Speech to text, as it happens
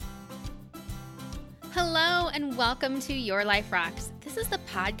and welcome to Your Life Rocks. This is the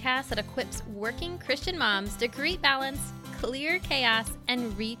podcast that equips working Christian moms to create balance, clear chaos,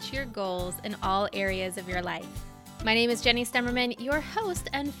 and reach your goals in all areas of your life. My name is Jenny Stemmerman, your host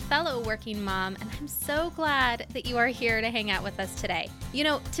and fellow working mom, and I'm so glad that you are here to hang out with us today.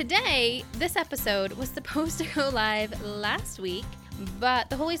 Today, this episode was supposed to go live last week, but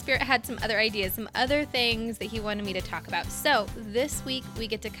the Holy Spirit had some other ideas, some other things that He wanted me to talk about. So this week, we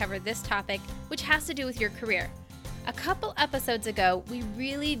get to cover this topic, which has to do with your career. A couple episodes ago, we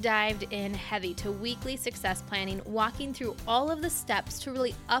really dived in heavy to weekly success planning, walking through all of the steps to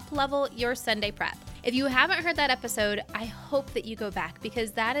really up-level your Sunday prep. If you haven't heard that episode, I hope that you go back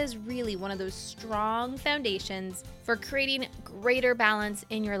because that is really one of those strong foundations for creating greater balance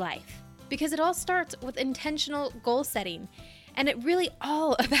in your life. Because it all starts with intentional goal setting. And it really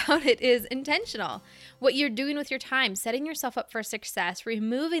all about it is intentional. What you're doing with your time, setting yourself up for success,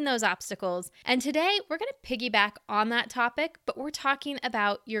 removing those obstacles. And today we're going to piggyback on that topic, but we're talking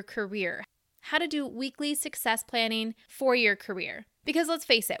about your career. How to do weekly success planning for your career. Because let's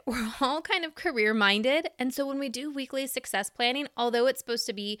face it, we're all kind of career minded. And so when we do weekly success planning, although it's supposed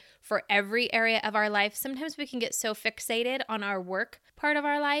to be for every area of our life, sometimes we can get so fixated on our work part of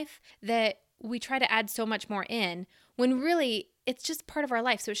our life that we try to add so much more in when really it's just part of our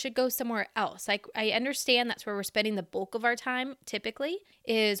life. So it should go somewhere else. Like I understand that's where we're spending the bulk of our time typically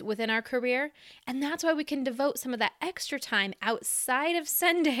is within our career. And that's why we can devote some of that extra time outside of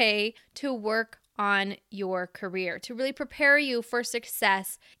Sunday to work on your career, to really prepare you for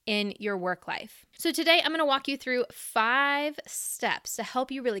success in your work life. So today I'm going to walk you through 5 steps to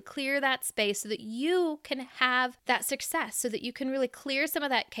help you really clear that space so that you can have that success, so that you can really clear some of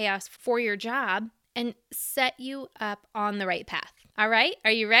that chaos for your job and set you up on the right path. All right,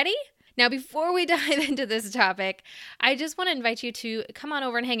 are you ready? Now, before we dive into this topic, I just want to invite you to come on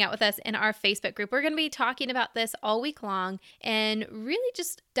over and hang out with us in our Facebook group. We're going to be talking about this all week long and really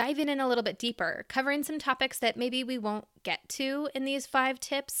just diving in a little bit deeper, covering some topics that maybe we won't get to in these 5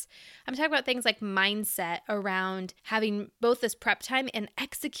 tips. I'm talking about things like mindset around having both this prep time and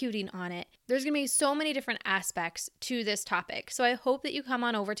executing on it. There's going to be so many different aspects to this topic. So I hope that you come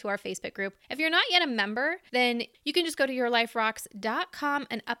on over to our Facebook group. If you're not yet a member, then you can just go to yourliferocks.com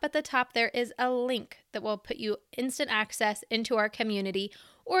and up at the top there is a link that will put you instant access into our community,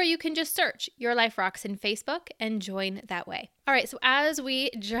 or you can just search Your Life Rocks in Facebook and join that way. All right, so as we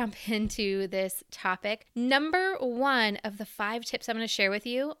jump into this topic, number 1 of the 5 tips I'm going to share with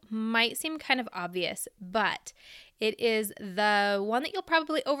you might seem kind of obvious, but it is the one that you'll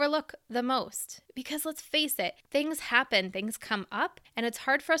probably overlook the most because let's face it, things happen, things come up, and it's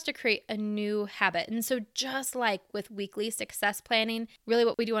hard for us to create a new habit. And so just like with weekly success planning, really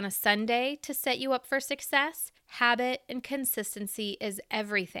what we do on a Sunday to set you up for success, habit and consistency is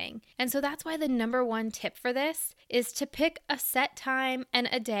everything. And so that's why the number 1 tip for this is to pick a set time and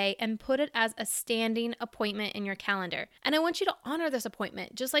a day and put it as a standing appointment in your calendar. And I want you to honor this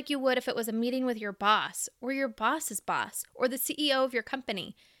appointment just like you would if it was a meeting with your boss or your boss's boss or the CEO of your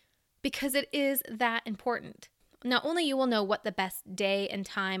company, because it is that important. Not only you will know what the best day and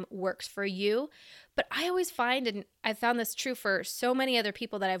time works for you, but I always find, and I've found this true for so many other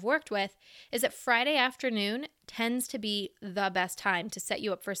people that I've worked with, is that Friday afternoon tends to be the best time to set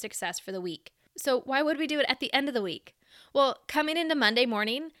you up for success for the week. So why would we do it at the end of the week? Well, coming into Monday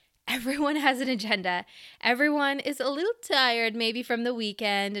morning, everyone has an agenda. Everyone is a little tired maybe from the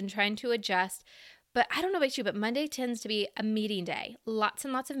weekend and trying to adjust. But I don't know about you, but Monday tends to be a meeting day. Lots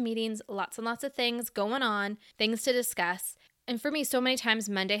and lots of meetings, lots and lots of things going on, things to discuss. And for me, so many times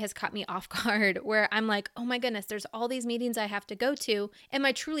Monday has caught me off guard where I'm like, oh my goodness, there's all these meetings I have to go to. Am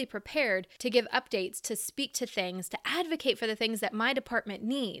I truly prepared to give updates, to speak to things, to advocate for the things that my department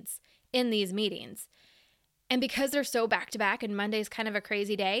needs in these meetings? And because they're so back to back and Monday's kind of a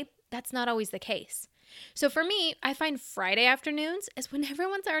crazy day, that's not always the case. So for me, I find Friday afternoons is when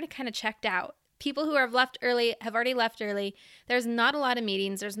everyone's already kind of checked out. People who have left early have already left early. There's not a lot of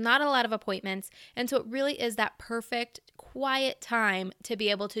meetings. There's not a lot of appointments. And so it really is that perfect, quiet time to be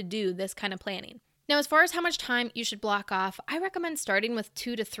able to do this kind of planning. Now, as far as how much time you should block off, I recommend starting with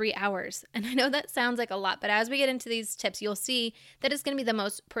 2 to 3 hours. And I know that sounds like a lot, but as we get into these tips, you'll see that it's going to be the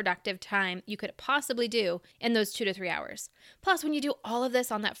most productive time you could possibly do in those 2 to 3 hours. Plus, when you do all of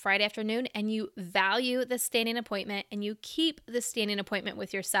this on that Friday afternoon and you value the standing appointment and you keep the standing appointment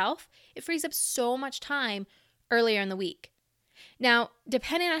with yourself, it frees up so much time earlier in the week. Now,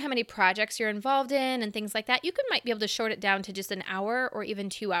 depending on how many projects you're involved in and things like that, you might be able to short it down to just an hour or even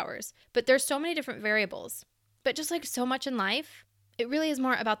 2 hours. But there's so many different variables. But just like so much in life, it really is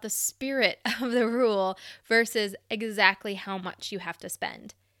more about the spirit of the rule versus exactly how much you have to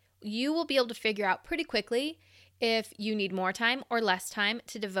spend. you will be able to figure out pretty quickly if you need more time or less time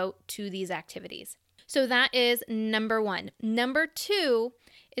to devote to these activities. So that is number 1. Number 2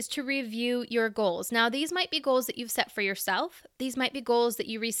 is to review your goals. Now, these might be goals that you've set for yourself. These might be goals that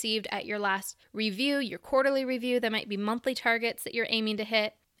you received at your last review, your quarterly review. There might be monthly targets that you're aiming to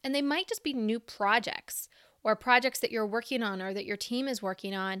hit. And they might just be new projects or projects that you're working on or that your team is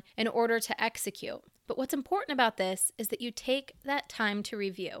working on in order to execute. But what's important about this is that you take that time to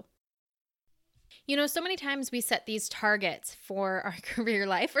review. You know, so many times we set these targets for our career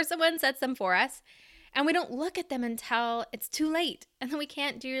life, or someone sets them for us, and we don't look at them until it's too late, and then we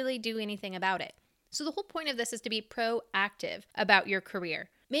can't really do anything about it. So the whole point of this is to be proactive about your career.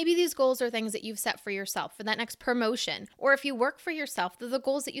 Maybe these goals are things that you've set for yourself for that next promotion, or if you work for yourself, they're the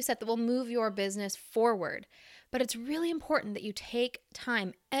goals that you set that will move your business forward. But it's really important that you take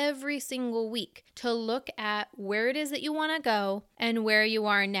time every single week to look at where it is that you want to go and where you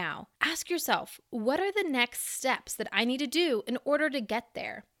are now. Ask yourself, what are the next steps that I need to do in order to get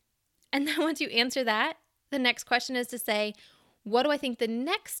there? And then once you answer that, the next question is to say, what do I think the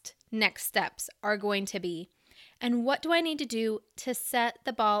next steps are going to be? And what do I need to do to set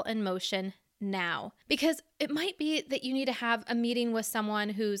the ball in motion now? Because it might be that you need to have a meeting with someone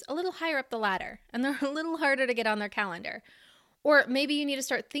who's a little higher up the ladder and they're a little harder to get on their calendar. Or maybe you need to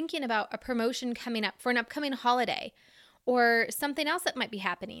start thinking about a promotion coming up for an upcoming holiday or something else that might be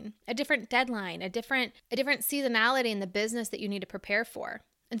happening, a different deadline, a different seasonality in the business that you need to prepare for.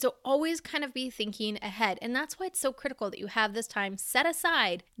 And so always kind of be thinking ahead. And that's why it's so critical that you have this time set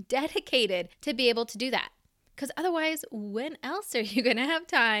aside, dedicated to be able to do that. Because otherwise, when else are you going to have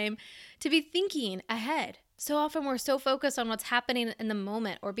time to be thinking ahead? So often we're so focused on what's happening in the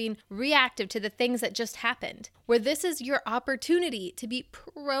moment or being reactive to the things that just happened, where this is your opportunity to be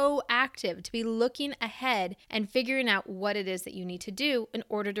proactive, to be looking ahead and figuring out what it is that you need to do in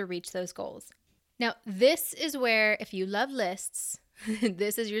order to reach those goals. Now, this is where, if you love lists,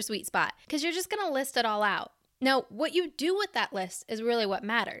 this is your sweet spot, because you're just going to list it all out. Now, what you do with that list is really what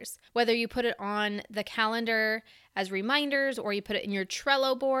matters. Whether you put it on the calendar as reminders or you put it in your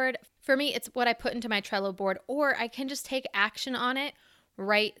Trello board. For me, it's what I put into my Trello board, or I can just take action on it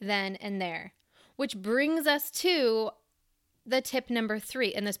right then and there. Which brings us to the tip number 3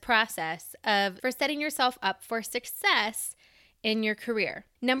 in this process for setting yourself up for success in your career.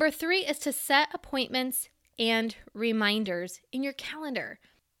 Number 3 is to set appointments and reminders in your calendar.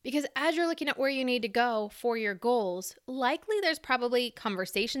 Because as you're looking at where you need to go for your goals, likely there's probably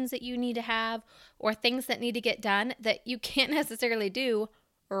conversations that you need to have or things that need to get done that you can't necessarily do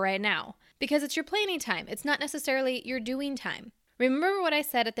right now. Because it's your planning time. It's not necessarily your doing time. Remember what I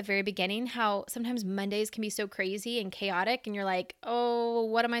said at the very beginning, how sometimes Mondays can be so crazy and chaotic and you're like, oh,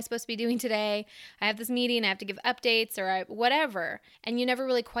 what am I supposed to be doing today? I have this meeting, I have to give updates or whatever. And you never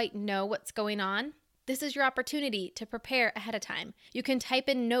really quite know what's going on. This is your opportunity to prepare ahead of time. You can type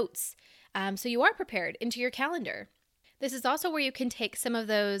in notes so you are prepared into your calendar. This is also where you can take some of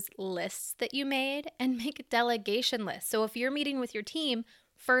those lists that you made and make a delegation list. So if you're meeting with your team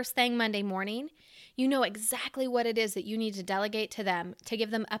first thing Monday morning, you know exactly what it is that you need to delegate to them, to give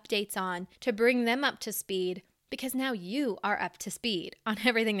them updates on, to bring them up to speed, because now you are up to speed on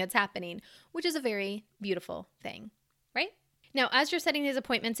everything that's happening, which is a very beautiful thing, right? Now, as you're setting these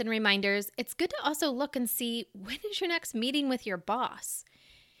appointments and reminders, it's good to also look and see, when is your next meeting with your boss?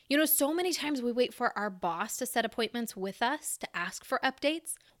 You know, so many times we wait for our boss to set appointments with us to ask for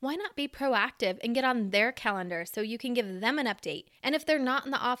updates. Why not be proactive and get on their calendar so you can give them an update? And if they're not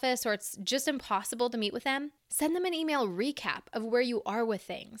in the office or it's just impossible to meet with them, send them an email recap of where you are with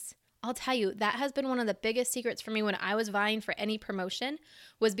things. I'll tell you, that has been one of the biggest secrets for me when I was vying for any promotion,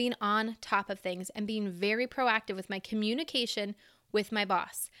 was being on top of things and being very proactive with my communication with my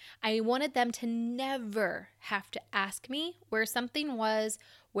boss. I wanted them to never have to ask me where something was,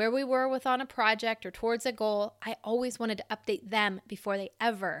 where we were on a project or towards a goal. I always wanted to update them before they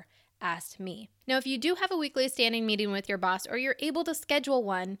ever asked me. Now, if you do have a weekly standing meeting with your boss, or you're able to schedule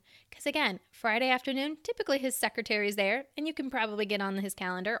one, because again, Friday afternoon, typically his secretary is there and you can probably get on his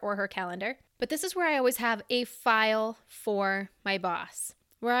calendar or her calendar. But this is where I always have a file for my boss,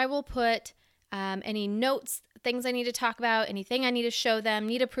 where I will put any notes, things I need to talk about, anything I need to show them,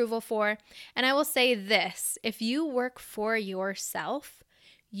 need approval for. And I will say this, if you work for yourself,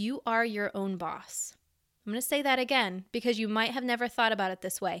 you are your own boss. I'm going to say that again because you might have never thought about it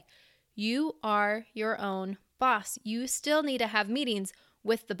this way. You are your own boss. You still need to have meetings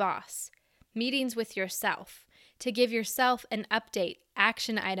with the boss, meetings with yourself to give yourself an update,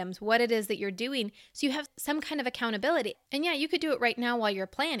 action items, what it is that you're doing so you have some kind of accountability. And yeah, you could do it right now while you're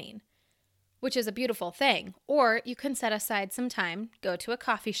planning. which is a beautiful thing. Or you can set aside some time, go to a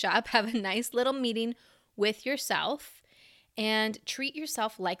coffee shop, have a nice little meeting with yourself, and treat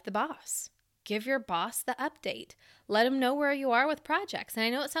yourself like the boss. Give your boss the update. Let them know where you are with projects. And I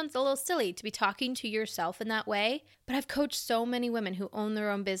know it sounds a little silly to be talking to yourself in that way, but I've coached so many women who own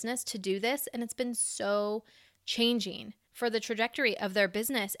their own business to do this, and it's been so changing for the trajectory of their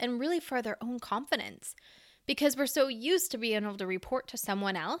business and really for their own confidence, because we're so used to being able to report to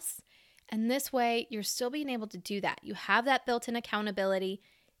someone else. And this way, you're still being able to do that. You have that built-in accountability.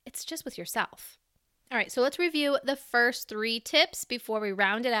 It's just with yourself. All right, so let's review the first 3 tips before we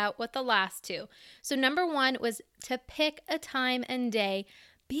round it out with the last 2. So number 1 was to pick a time and day,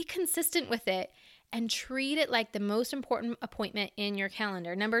 be consistent with it, and treat it like the most important appointment in your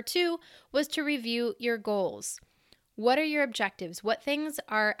calendar. Number 2 was to review your goals. What are your objectives? What things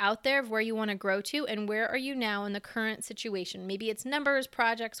are out there of where you want to grow to, and where are you now in the current situation? Maybe it's numbers,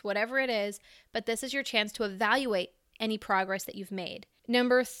 projects, whatever it is, but this is your chance to evaluate any progress that you've made.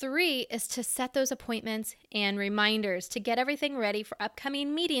 Number 3 is to set those appointments and reminders to get everything ready for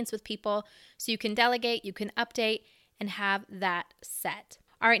upcoming meetings with people so you can delegate, you can update, and have that set.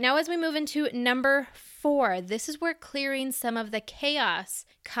 All right, now as we move into number 4, this is where clearing some of the chaos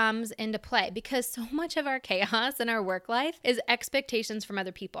comes into play, because so much of our chaos in our work life is expectations from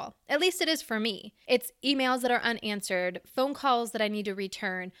other people. At least it is for me. It's emails that are unanswered, phone calls that I need to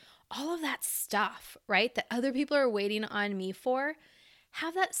return, all of that stuff, right, that other people are waiting on me for.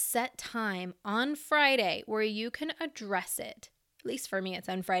 Have that set time on Friday where you can address it. At least for me, it's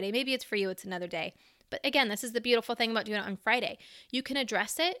on Friday. Maybe it's for you, it's another day. But again, this is the beautiful thing about doing it on Friday. You can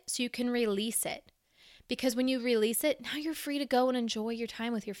address it so you can release it. Because when you release it, now you're free to go and enjoy your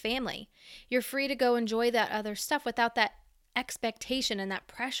time with your family. You're free to go enjoy that other stuff without that expectation and that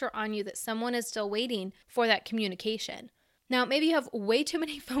pressure on you that someone is still waiting for that communication. Now, maybe you have way too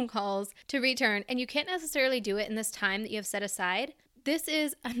many phone calls to return and you can't necessarily do it in this time that you have set aside. This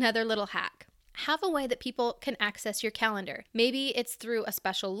is another little hack. Have a way that people can access your calendar. Maybe it's through a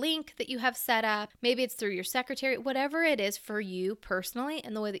special link that you have set up. Maybe it's through your secretary, whatever it is for you personally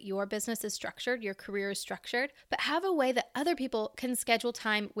and the way that your business is structured, your career is structured. But have a way that other people can schedule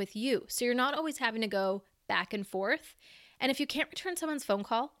time with you so you're not always having to go back and forth. And if you can't return someone's phone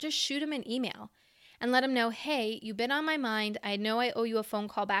call, just shoot them an email and let them know, hey, you've been on my mind. I know I owe you a phone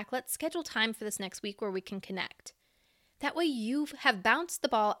call back. Let's schedule time for this next week where we can connect. That way you have bounced the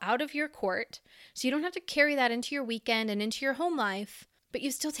ball out of your court, so you don't have to carry that into your weekend and into your home life, but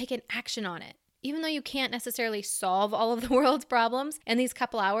you've still taken action on it. Even though you can't necessarily solve all of the world's problems in these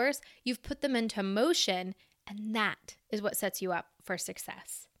couple hours, you've put them into motion, and that is what sets you up for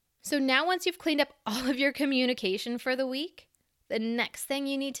success. So now once you've cleaned up all of your communication for the week, the next thing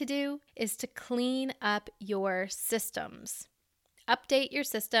you need to do is to clean up your systems. Update your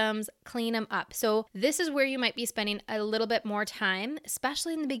systems, clean them up. So this is where you might be spending a little bit more time,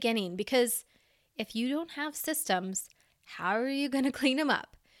 especially in the beginning, because if you don't have systems, how are you going to clean them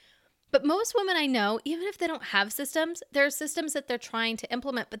up? But most women I know, even if they don't have systems, there are systems that they're trying to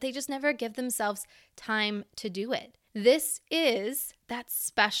implement, but they just never give themselves time to do it. This is that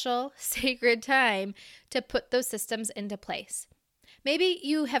special, sacred time to put those systems into place. Maybe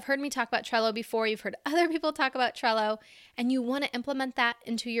you have heard me talk about Trello before, you've heard other people talk about Trello, and you want to implement that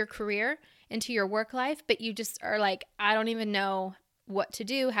into your career, into your work life, but you just are like, I don't even know what to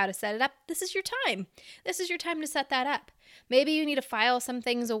do, how to set it up. This is your time. This is your time to set that up. Maybe you need to file some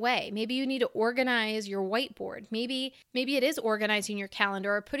things away. Maybe you need to organize your whiteboard. Maybe it is organizing your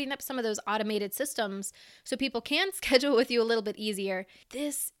calendar or putting up some of those automated systems so people can schedule with you a little bit easier.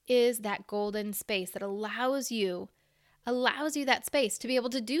 This is that golden space that allows you that space to be able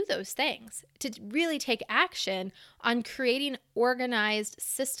to do those things, to really take action on creating organized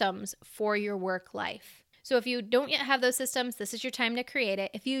systems for your work life. So if you don't yet have those systems, this is your time to create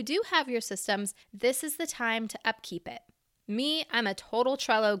it. If you do have your systems, this is the time to upkeep it. Me, I'm a total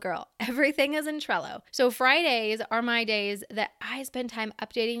Trello girl. Everything is in Trello. So Fridays are my days that I spend time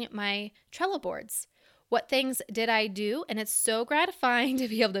updating my Trello boards. What things did I do? And it's so gratifying to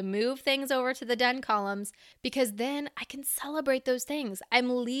be able to move things over to the done columns because then I can celebrate those things.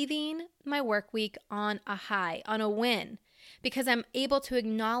 I'm leaving my work week on a high, on a win, because I'm able to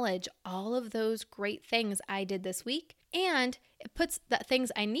acknowledge all of those great things I did this week, and it puts the things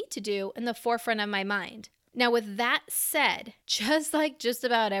I need to do in the forefront of my mind. Now, with that said, just like just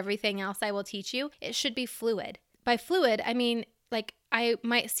about everything else I will teach you, it should be fluid. By fluid, I mean, like I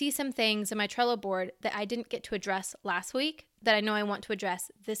might see some things in my Trello board that I didn't get to address last week that I know I want to address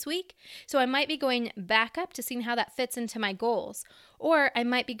this week. So I might be going back up to seeing how that fits into my goals. Or I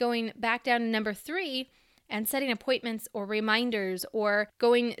might be going back down to number 3 and setting appointments or reminders or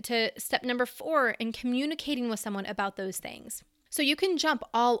going to step number 4 and communicating with someone about those things. So you can jump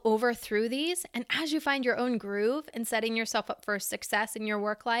all over through these, and as you find your own groove and setting yourself up for success in your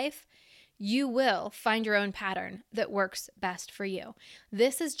work life, you will find your own pattern that works best for you.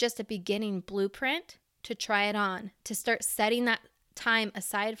 This is just a beginning blueprint to try it on, to start setting that time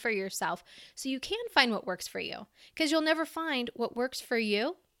aside for yourself so you can find what works for you. Because you'll never find what works for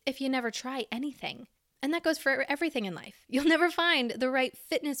you if you never try anything. And that goes for everything in life. You'll never find the right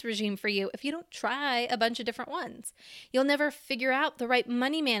fitness regime for you if you don't try a bunch of different ones. You'll never figure out the right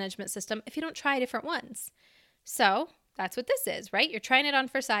money management system if you don't try different ones. So that's what this is, right? You're trying it on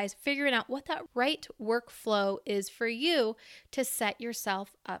for size, figuring out what that right workflow is for you to set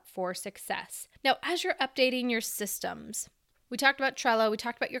yourself up for success. Now, as you're updating your systems, we talked about Trello, we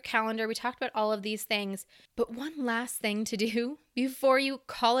talked about your calendar, we talked about all of these things. But one last thing to do before you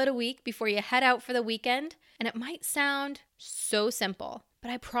call it a week, before you head out for the weekend, and it might sound so simple,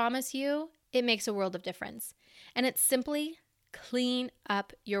 but I promise you it makes a world of difference. And it's simply clean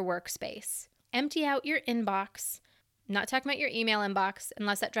up your workspace. Empty out your inbox. I'm not talking about your email inbox,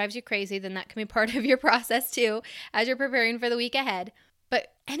 unless that drives you crazy, then that can be part of your process too as you're preparing for the week ahead.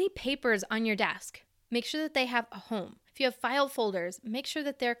 But any papers on your desk, make sure that they have a home. If you have file folders, make sure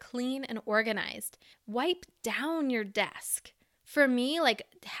that they're clean and organized. Wipe down your desk. For me, like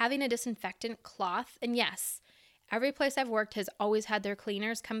having a disinfectant cloth, and yes, every place I've worked has always had their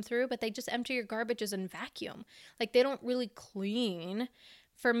cleaners come through, but they just empty your garbages and vacuum. Like they don't really clean.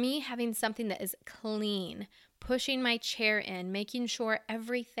 For me, having something that is clean, pushing my chair in, making sure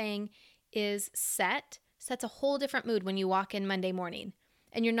everything is set, sets a whole different mood when you walk in Monday morning.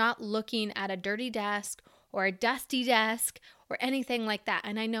 And you're not looking at a dirty desk or a dusty desk or anything like that.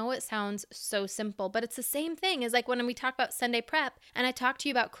 And I know it sounds so simple, but it's the same thing as like when we talk about Sunday prep and I talk to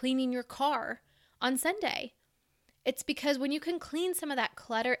you about cleaning your car on Sunday. It's because when you can clean some of that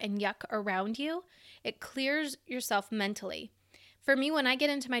clutter and yuck around you, it clears yourself mentally. For me, when I get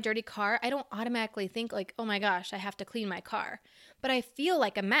into my dirty car, I don't automatically think like, oh my gosh, I have to clean my car. But I feel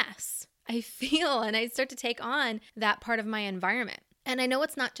like a mess. I start to take on that part of my environment. And I know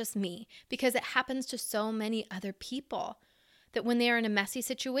it's not just me, because it happens to so many other people that when they are in a messy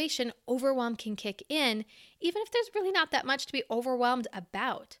situation, overwhelm can kick in, even if there's really not that much to be overwhelmed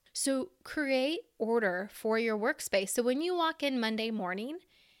about. So create order for your workspace. So when you walk in Monday morning,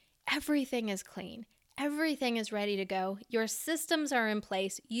 everything is clean. Everything is ready to go. Your systems are in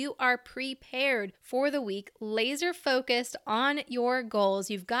place. You are prepared for the week, laser focused on your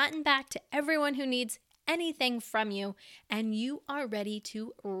goals. You've gotten back to everyone who needs anything from you, and you are ready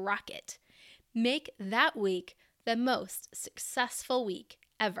to rock it. Make that week the most successful week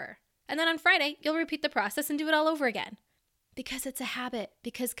ever. And then on Friday, you'll repeat the process and do it all over again. Because it's a habit,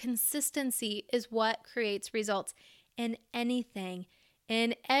 because consistency is what creates results in anything,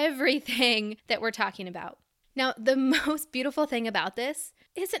 in everything that we're talking about. Now, the most beautiful thing about this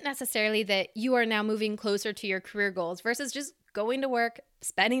isn't necessarily that you are now moving closer to your career goals versus just going to work,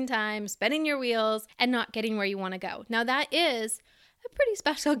 spending time, spinning your wheels, and not getting where you want to go. Now, that is a pretty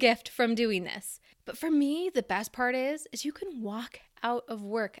special gift from doing this. But for me, the best part is you can walk out of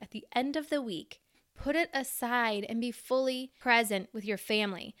work at the end of the week, put it aside, and be fully present with your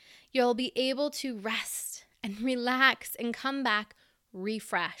family. You'll be able to rest and relax and come back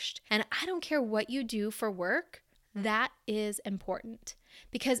refreshed. And I don't care what you do for work, that is important.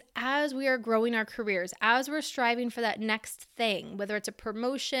 Because as we are growing our careers, as we're striving for that next thing, whether it's a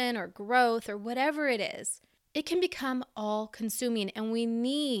promotion or growth or whatever it is, it can become all consuming and we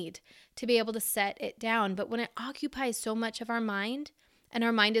need to be able to set it down. But when it occupies so much of our mind and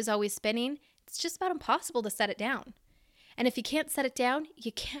our mind is always spinning, it's just about impossible to set it down. And if you can't set it down,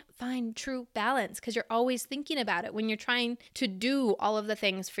 you can't find true balance because you're always thinking about it when you're trying to do all of the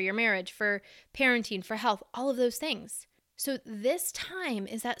things for your marriage, for parenting, for health, all of those things. So this time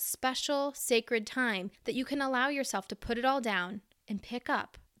is that special, sacred time that you can allow yourself to put it all down and pick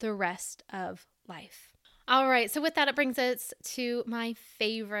up the rest of life. All right, so with that, it brings us to my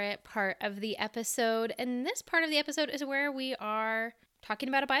favorite part of the episode. And this part of the episode is where we are talking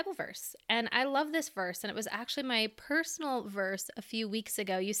about a Bible verse. And I love this verse, and it was actually my personal verse a few weeks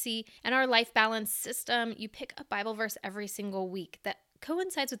ago. You see, in our life balance system, you pick a Bible verse every single week that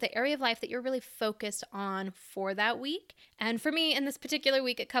coincides with the area of life that you're really focused on for that week. And for me, in this particular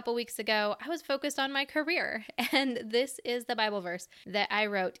week, a couple weeks ago, I was focused on my career. And this is the Bible verse that I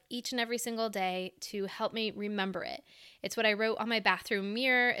wrote each and every single day to help me remember it. It's what I wrote on my bathroom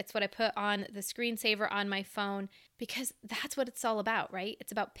mirror. It's what I put on the screensaver on my phone, because that's what it's all about, right?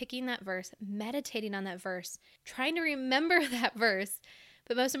 It's about picking that verse, meditating on that verse, trying to remember that verse,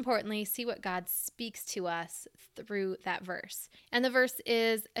 but most importantly, see what God speaks to us through that verse. And the verse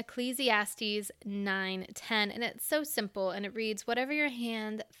is Ecclesiastes 9:10, and it's so simple, and it reads, "Whatever your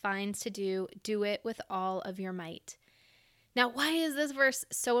hand finds to do, do it with all of your might." Now, why is this verse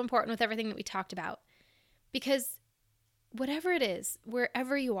so important with everything that we talked about? Because whatever it is,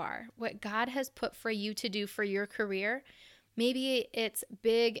 wherever you are, what God has put for you to do for your career, maybe it's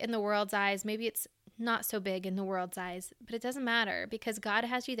big in the world's eyes, maybe it's not so big in the world's eyes, but it doesn't matter because God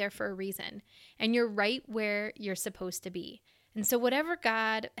has you there for a reason, and you're right where you're supposed to be. And so whatever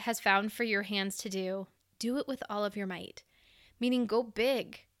God has found for your hands to do it with all of your might, meaning go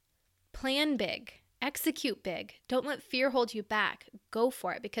big, plan big, execute big. Don't let fear hold you back. Go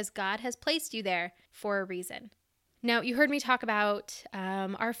for it because God has placed you there for a reason. Now, you heard me talk about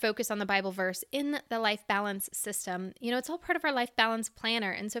our focus on the Bible verse in the Life Balance System. It's all part of our Life Balance Planner.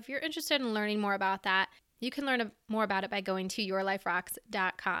 And so if you're interested in learning more about that, you can learn more about it by going to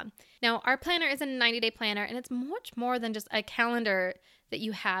yourliferocks.com. Now, our planner is a 90-day planner, and it's much more than just a calendar that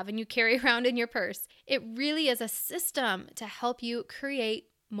you have and you carry around in your purse. It really is a system to help you create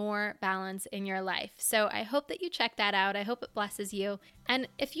more balance in your life. So I hope that you check that out. I hope it blesses you. And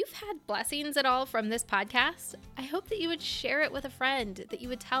if you've had blessings at all from this podcast, I hope that you would share it with a friend, that you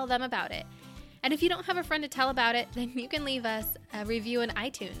would tell them about it. And if you don't have a friend to tell about it, then you can leave us a review in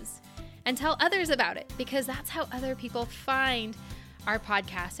iTunes and tell others about it, because that's how other people find our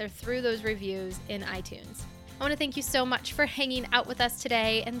podcast, or through those reviews in iTunes. I want to thank you so much for hanging out with us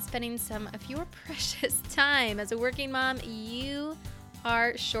today and spending some of your precious time. As a working mom, you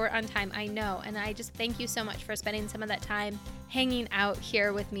are short on time, I know, and I just thank you so much for spending some of that time hanging out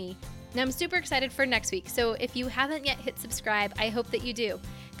here with me. Now, I'm super excited for next week, so if you haven't yet hit subscribe, I hope that you do,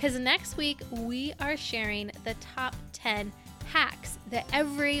 because next week we are sharing the top 10 hacks that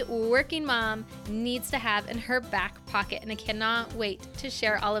every working mom needs to have in her back pocket, and I cannot wait to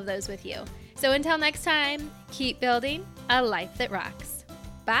share all of those with you. So until next time, keep building a life that rocks.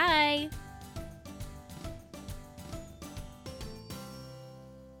 Bye!